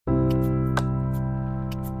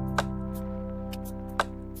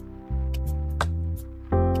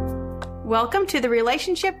Welcome to the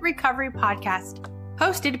Relationship Recovery Podcast,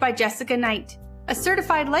 hosted by Jessica Knight, a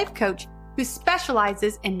certified life coach who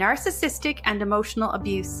specializes in narcissistic and emotional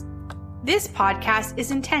abuse. This podcast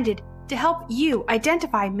is intended to help you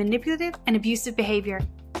identify manipulative and abusive behavior,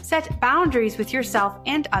 set boundaries with yourself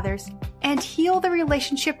and others, and heal the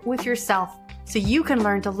relationship with yourself so you can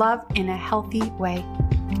learn to love in a healthy way.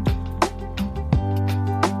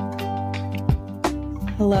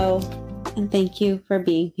 Hello, and thank you for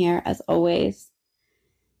being here as always.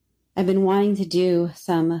 I've been wanting to do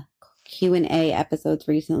some Q&A episodes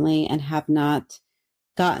recently and have not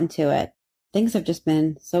gotten to it. Things have just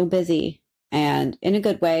been so busy, and in a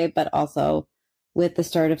good way, but also with the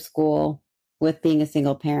start of school, with being a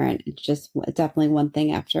single parent, it's definitely one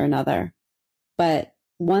thing after another. But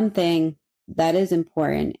one thing that is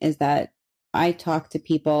important is that I talk to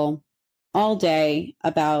people all day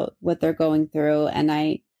about what they're going through, and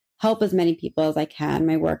I help as many people as I can.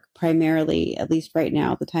 My work primarily, at least right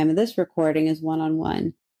now, at the time of this recording, is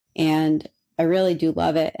one-on-one. And I really do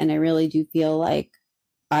love it. And I really do feel like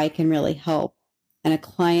I can really help. And a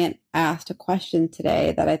client asked a question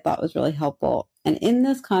today that I thought was really helpful. And in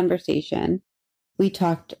this conversation, we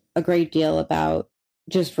talked a great deal about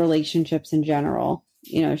just relationships in general.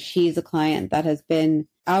 You know, she's a client that has been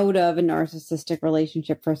out of a narcissistic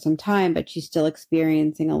relationship for some time, but she's still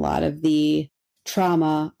experiencing a lot of the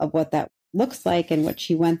trauma of what that looks like and what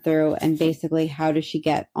she went through, and basically how does she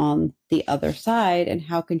get on the other side and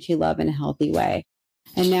how can she love in a healthy way.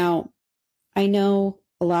 And now I know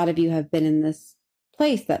a lot of you have been in this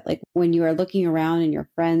place that, like, when you are looking around and your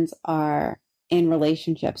friends are in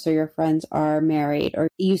relationships or your friends are married, or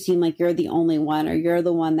you seem like you're the only one or you're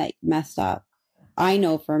the one that messed up. I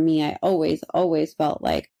know for me, I always felt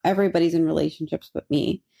like everybody's in relationships but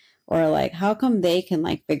me. Or like, how come they can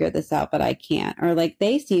like figure this out, but I can't? Or like,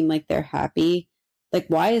 they seem like they're happy. Like,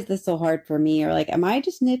 why is this so hard for me? Or like, am I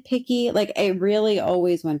just nitpicky? Like, I really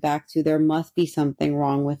always went back to, there must be something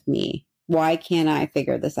wrong with me. Why can't I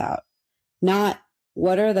figure this out? Not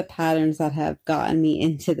what are the patterns that have gotten me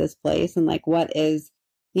into this place? And like, what is,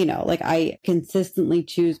 you know, like, I consistently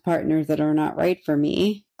choose partners that are not right for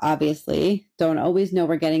me. Obviously, don't always know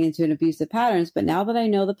we're getting into an abusive patterns, but now that I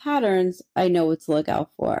know the patterns, I know what to look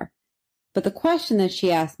out for. But the question that she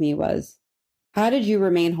asked me was, how did you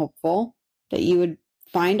remain hopeful that you would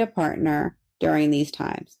find a partner during these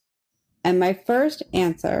times? And my first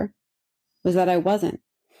answer was that I wasn't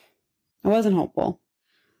hopeful.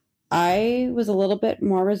 I was a little bit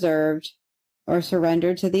more reserved or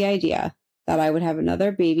surrendered to the idea that I would have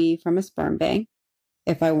another baby from a sperm bank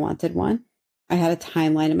if I wanted one. I had a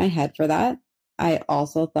timeline in my head for that. I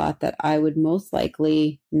also thought that I would most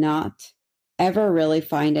likely not ever really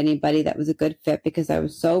find anybody that was a good fit because I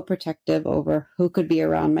was so protective over who could be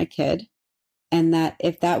around my kid. And that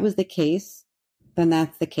if that was the case, then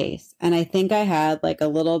that's the case. And I think I had like a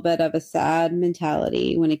little bit of a sad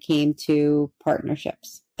mentality when it came to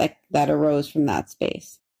partnerships that arose from that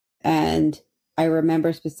space. And I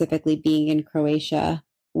remember specifically being in Croatia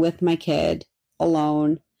with my kid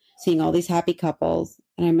alone, seeing all these happy couples.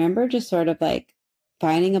 And I remember just sort of like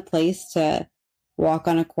finding a place to walk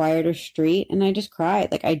on a quieter street, and I just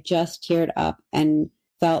cried. Like, I just teared up and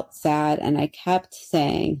felt sad. And I kept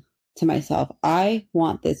saying to myself, I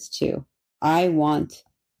want this too. I want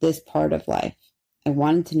this part of life. I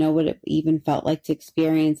wanted to know what it even felt like to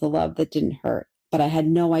experience a love that didn't hurt, but I had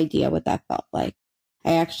no idea what that felt like.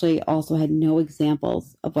 I actually also had no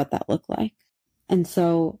examples of what that looked like. And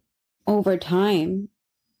so over time,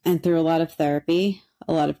 and through a lot of therapy,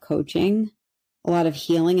 a lot of coaching, a lot of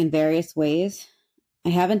healing in various ways, I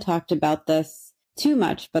haven't talked about this too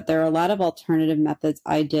much, but there are a lot of alternative methods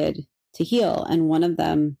I did to heal. And one of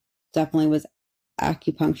them definitely was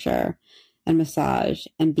acupuncture and massage,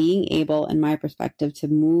 and being able, in my perspective, to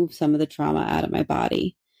move some of the trauma out of my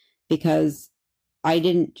body, because I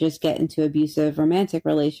didn't just get into abusive romantic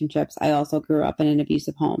relationships. I also grew up in an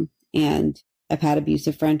abusive home, and I've had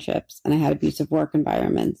abusive friendships, and I had abusive work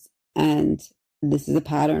environments. And this is a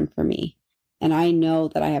pattern for me. And I know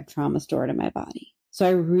that I have trauma stored in my body. So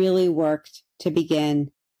I really worked to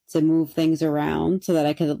begin to move things around so that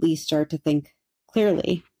I could at least start to think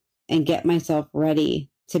clearly and get myself ready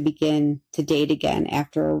to begin to date again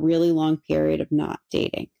after a really long period of not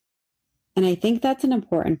dating. And I think that's an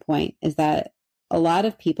important point, is that a lot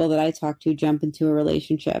of people that I talk to jump into a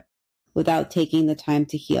relationship without taking the time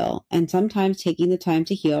to heal. And sometimes taking the time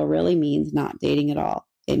to heal really means not dating at all.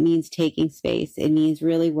 It means taking space. It means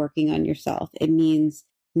really working on yourself. It means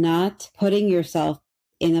not putting yourself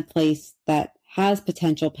in a place that has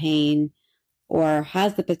potential pain or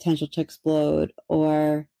has the potential to explode,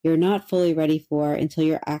 or you're not fully ready for until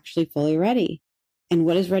you're actually fully ready. And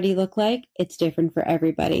what does ready look like? It's different for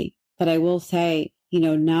everybody. But I will say,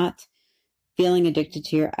 not feeling addicted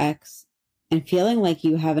to your ex and feeling like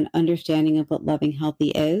you have an understanding of what loving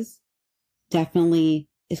healthy is definitely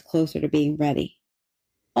is closer to being ready.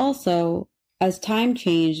 Also, as time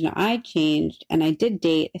changed and I changed and I did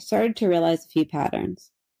date, I started to realize a few patterns.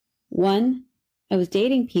 One, I was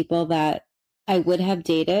dating people that I would have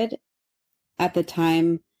dated at the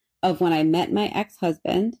time of when I met my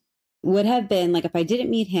ex-husband. Would have been like, if I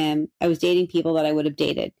didn't meet him, I was dating people that I would have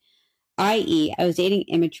dated, i.e., I was dating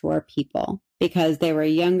immature people because they were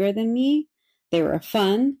younger than me, they were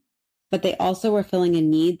fun, but they also were filling a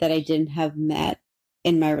need that I didn't have met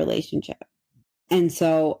in my relationship. And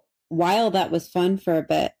so while that was fun for a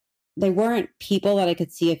bit, they weren't people that I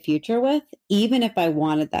could see a future with, even if I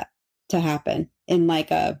wanted that to happen in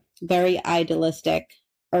like a very idealistic,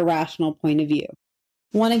 irrational point of view.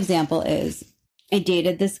 One example is I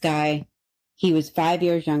dated this guy. He was 5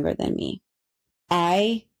 years younger than me.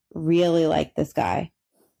 I really liked this guy.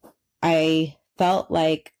 I felt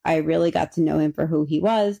like I really got to know him for who he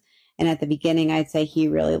was. And at the beginning, I'd say he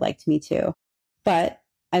really liked me too. But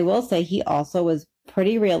I will say he also was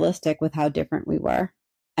pretty realistic with how different we were.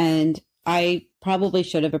 And I probably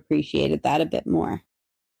should have appreciated that a bit more.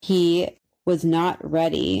 He was not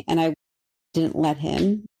ready, and I didn't let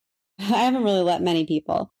him. I haven't really let many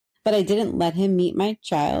people, but I didn't let him meet my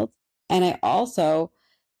child. And I also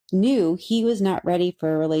knew he was not ready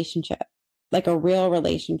for a relationship, like a real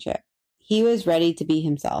relationship. He was ready to be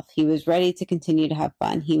himself. He was ready to continue to have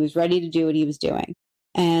fun. He was ready to do what he was doing.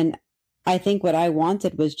 And I think what I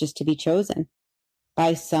wanted was just to be chosen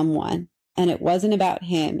by someone. And it wasn't about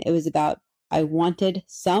him. It was about, I wanted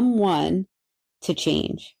someone to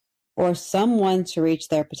change, or someone to reach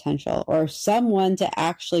their potential, or someone to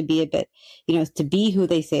actually be a bit, to be who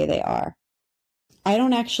they say they are. I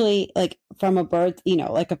don't actually, like, from a bird,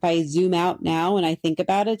 like if I zoom out now and I think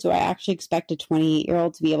about it, do I actually expect a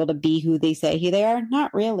 28-year-old to be able to be who they say who they are?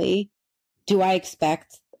 Not really. Do I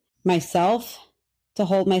expect myself to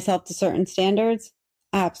hold myself to certain standards?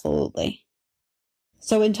 Absolutely.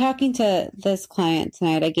 So in talking to this client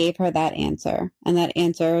tonight, I gave her that answer. And that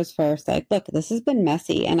answer was first like, look, this has been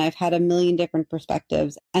messy and I've had a million different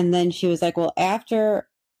perspectives. And then she was like, well, after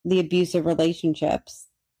the abusive relationships,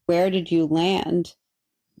 where did you land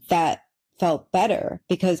that felt better?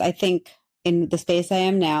 Because I think in the space I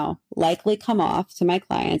am now, likely come off to my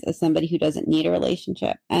clients as somebody who doesn't need a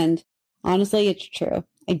relationship. And honestly, it's true.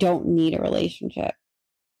 I don't need a relationship.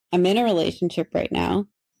 I'm in a relationship right now.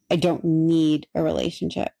 I don't need a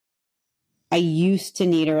relationship. I used to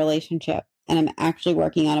need a relationship, and I'm actually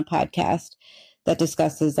working on a podcast that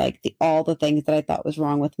discusses like all the things that I thought was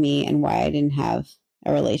wrong with me and why I didn't have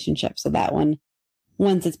a relationship. So that one,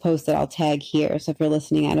 once it's posted, I'll tag here. So if you're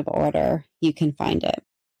listening out of order, you can find it.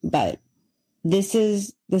 But this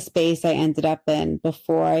is the space I ended up in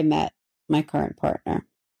before I met my current partner.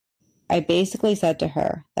 I basically said to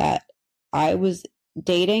her that I was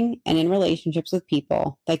dating and in relationships with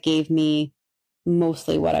people that gave me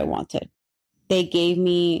mostly what I wanted. They gave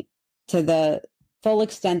me to the full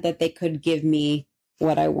extent that they could give me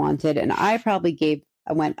what I wanted. And I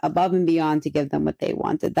went above and beyond to give them what they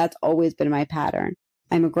wanted. That's always been my pattern.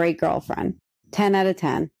 I'm a great girlfriend, 10 out of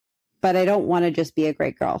 10, but I don't want to just be a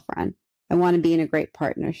great girlfriend. I want to be in a great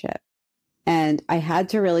partnership. And I had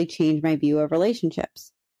to really change my view of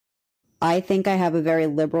relationships. I think I have a very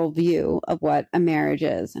liberal view of what a marriage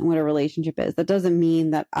is and what a relationship is. That doesn't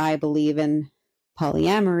mean that I believe in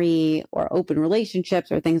polyamory or open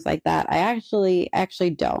relationships or things like that. I actually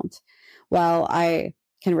don't. While I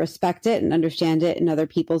can respect it and understand it in other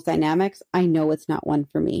people's dynamics, I know it's not one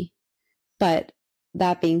for me. But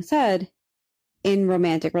that being said, in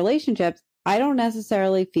romantic relationships, I don't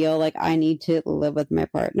necessarily feel like I need to live with my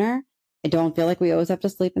partner. I don't feel like we always have to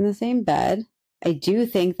sleep in the same bed. I do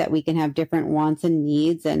think that we can have different wants and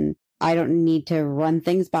needs, and I don't need to run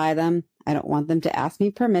things by them. I don't want them to ask me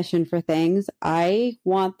permission for things. I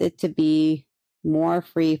want it to be more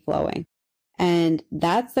free flowing. And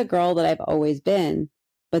that's the girl that I've always been.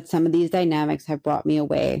 But some of these dynamics have brought me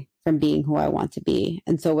away from being who I want to be.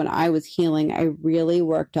 And so when I was healing, I really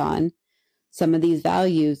worked on some of these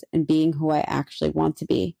values and being who I actually want to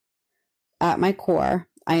be. At my core,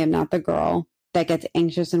 I am not the girl that gets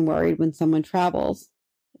anxious and worried when someone travels.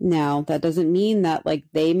 Now, that doesn't mean that like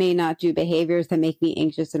they may not do behaviors that make me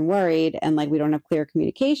anxious and worried and like we don't have clear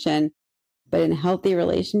communication, but in a healthy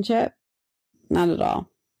relationship, not at all.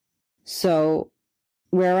 So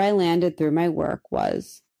where I landed through my work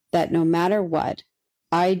was that no matter what,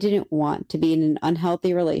 I didn't want to be in an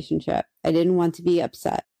unhealthy relationship. I didn't want to be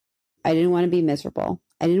upset. I didn't want to be miserable.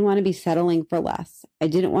 I didn't want to be settling for less. I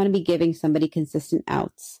didn't want to be giving somebody consistent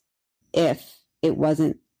outs if it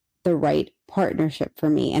wasn't the right partnership for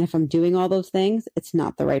me. And if I'm doing all those things, it's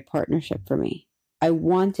not the right partnership for me. I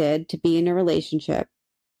wanted to be in a relationship,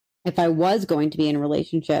 if I was going to be in a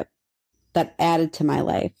relationship, that added to my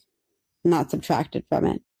life, not subtracted from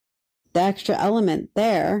it. The extra element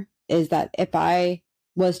there is that if I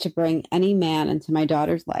was to bring any man into my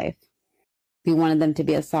daughter's life, we wanted them to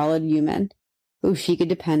be a solid human who she could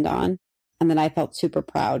depend on, and that I felt super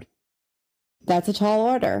proud. That's a tall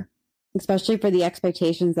order, especially for the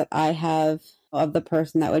expectations that I have of the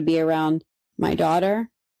person that would be around my daughter,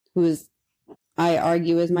 who is, I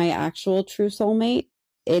argue, is my actual true soulmate.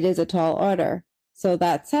 It is a tall order. So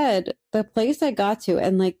that said, the place I got to,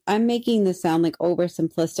 and like, I'm making this sound like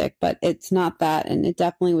oversimplistic, but it's not that. And it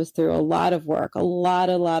definitely was through a lot of work, a lot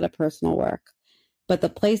of personal work. But the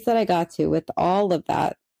place that I got to with all of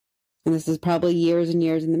that, and this is probably years and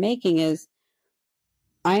years in the making, is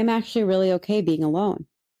I am actually really okay being alone.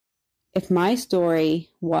 If my story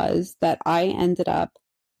was that I ended up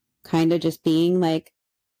kind of just being like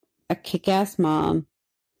a kick-ass mom,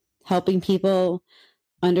 helping people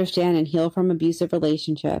understand and heal from abusive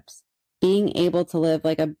relationships, being able to live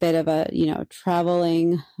like a bit of a,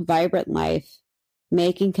 traveling, vibrant life,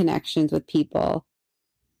 making connections with people,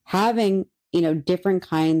 having, different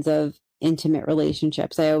kinds of intimate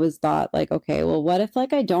relationships. I always thought like, okay, well, what if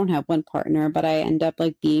like I don't have one partner, but I end up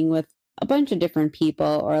like being with a bunch of different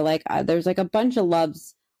people, or like there's like a bunch of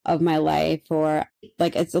loves of my life, or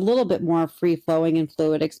like it's a little bit more free flowing and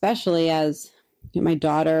fluid, especially as my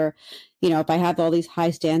daughter, if I have all these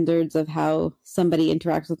high standards of how somebody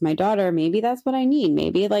interacts with my daughter, maybe that's what I need.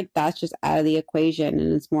 Maybe like that's just out of the equation.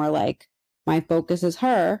 And it's more like my focus is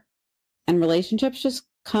her, and relationships just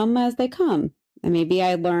come as they come. And maybe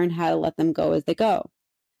I learn how to let them go as they go.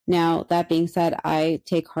 Now, that being said, I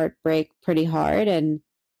take heartbreak pretty hard, and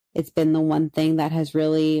it's been the one thing that has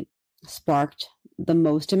really sparked the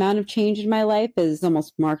most amount of change in my life, is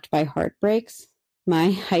almost marked by heartbreaks.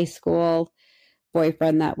 My high school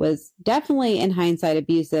boyfriend that was definitely in hindsight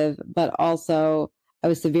abusive, but also I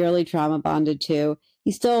was severely trauma bonded to,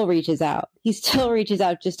 he still reaches out. He still reaches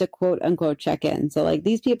out just to quote unquote check in. So like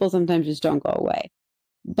these people sometimes just don't go away.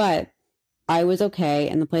 But I was okay.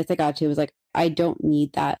 And the place I got to was like, I don't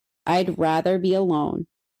need that. I'd rather be alone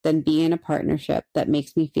than be in a partnership that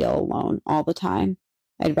makes me feel alone all the time.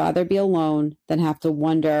 I'd rather be alone than have to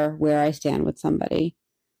wonder where I stand with somebody.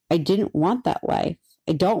 I didn't want that life.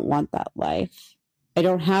 I don't want that life. I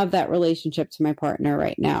don't have that relationship to my partner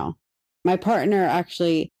right now. My partner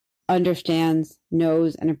actually understands,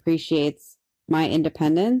 knows, and appreciates my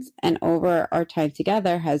independence, and over our time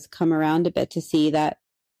together has come around a bit to see that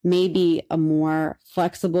maybe a more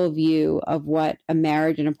flexible view of what a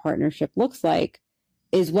marriage and a partnership looks like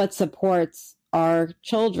is what supports our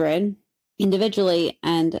children individually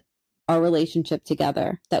and our relationship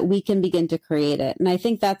together, that we can begin to create it. And I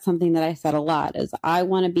think that's something that I said a lot, is I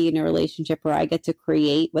want to be in a relationship where I get to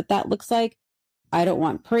create what that looks like. I don't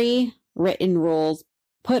want pre-written rules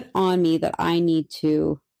put on me that I need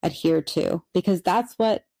to adhere to, because that's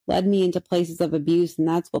what led me into places of abuse. And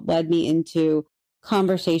that's what led me into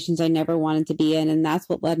conversations I never wanted to be in. And that's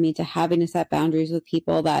what led me to having to set boundaries with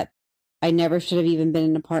people that I never should have even been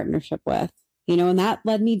in a partnership with, and that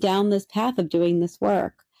led me down this path of doing this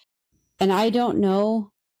work. And I don't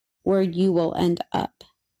know where you will end up.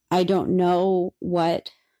 I don't know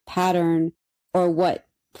what pattern or what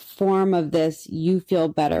form of this you feel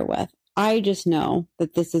better with. I just know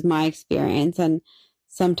that this is my experience, and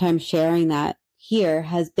sometimes sharing that here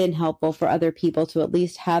has been helpful for other people to at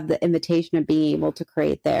least have the invitation of being able to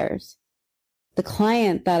create theirs. The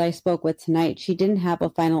client that I spoke with tonight, she didn't have a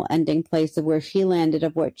final ending place of where she landed,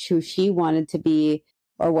 of who she wanted to be,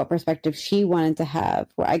 or what perspective she wanted to have.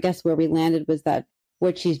 Where I guess where we landed was that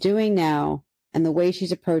what she's doing now and the way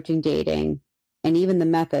she's approaching dating and even the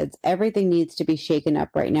methods, everything needs to be shaken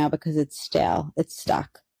up right now because it's stale, it's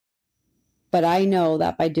stuck. But I know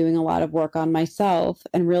that by doing a lot of work on myself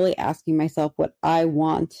and really asking myself what I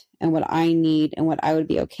want and what I need and what I would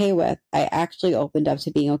be okay with, I actually opened up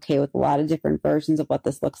to being okay with a lot of different versions of what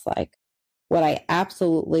this looks like. What I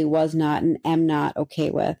absolutely was not and am not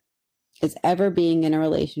okay with is ever being in a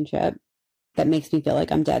relationship that makes me feel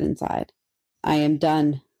like I'm dead inside. I am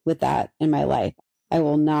done with that in my life. I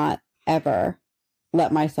will not ever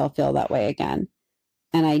let myself feel that way again.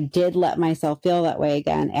 And I did let myself feel that way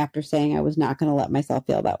again after saying I was not going to let myself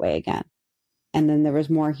feel that way again. And then there was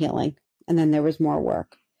more healing, and then there was more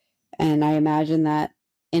work. And I imagine that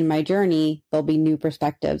in my journey, there'll be new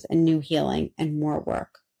perspectives and new healing and more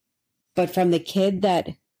work. But from the kid that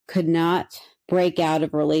could not break out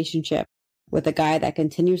of a relationship with a guy that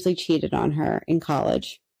continuously cheated on her in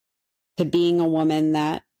college, to being a woman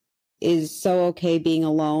that is so okay being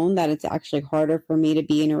alone that it's actually harder for me to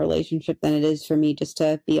be in a relationship than it is for me just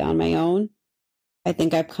to be on my own. I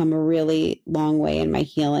think I've come a really long way in my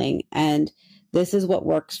healing, and this is what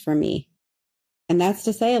works for me. And that's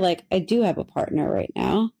to say, like, I do have a partner right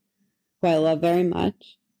now who I love very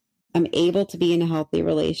much. I'm able to be in a healthy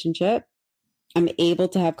relationship. I'm able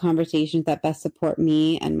to have conversations that best support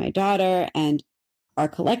me and my daughter and our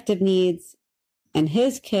collective needs and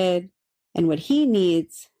his kid and what he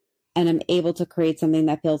needs. And I'm able to create something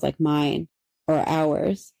that feels like mine or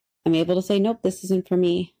ours. I'm able to say, nope, this isn't for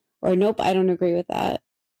me. Or nope, I don't agree with that.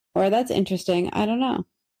 Or that's interesting. I don't know.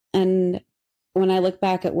 And when I look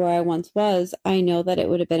back at where I once was, I know that it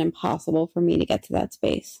would have been impossible for me to get to that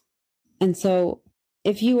space. And so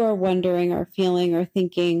if you are wondering or feeling or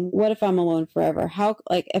thinking, what if I'm alone forever? How,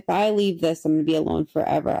 like, if I leave this, I'm going to be alone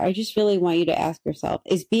forever. I just really want you to ask yourself,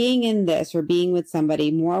 is being in this or being with somebody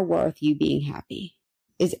more worth you being happy?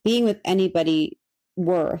 Is being with anybody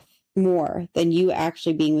worth more than you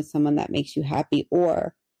actually being with someone that makes you happy,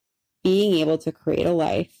 or being able to create a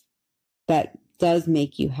life that does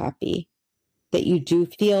make you happy, that you do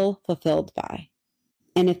feel fulfilled by?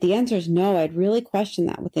 And if the answer is no, I'd really question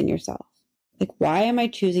that within yourself. Like, why am I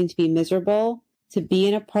choosing to be miserable, to be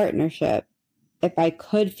in a partnership, if I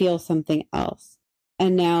could feel something else?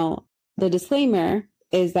 And now the disclaimer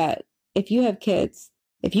is that if you have kids,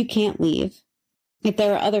 if you can't leave, if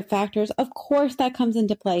there are other factors, of course that comes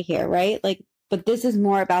into play here, right? Like, but this is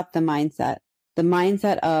more about the mindset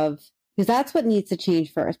of, because that's what needs to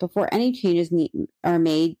change first. Before any changes are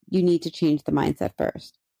made, you need to change the mindset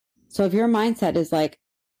first. So if your mindset is like,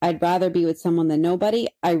 I'd rather be with someone than nobody,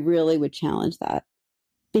 I really would challenge that,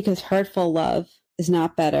 because hurtful love is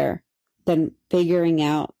not better than figuring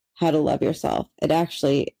out how to love yourself. It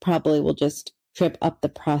actually probably will just trip up the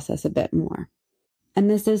process a bit more. And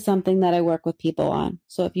this is something that I work with people on.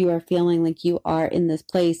 So if you are feeling like you are in this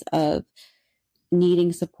place of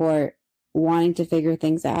needing support, wanting to figure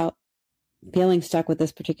things out, feeling stuck with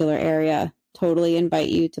this particular area, totally invite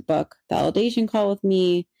you to book a validation call with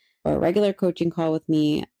me or a regular coaching call with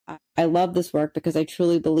me. I love this work because I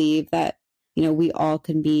truly believe that, we all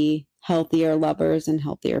can be healthier lovers and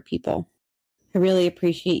healthier people. I really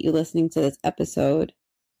appreciate you listening to this episode,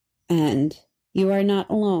 and you are not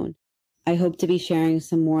alone. I hope to be sharing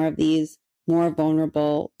some more of these more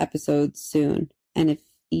vulnerable episodes soon. And if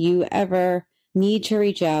you ever need to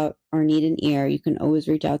reach out or need an ear, you can always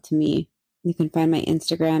reach out to me. You can find my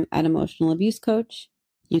Instagram at Emotional Abuse Coach.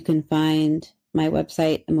 You can find my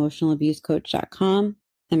website, emotionalabusecoach.com,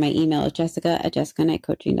 and my email is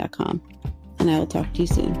jessica@jessicanightcoaching.com. And I will talk to you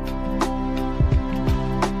soon.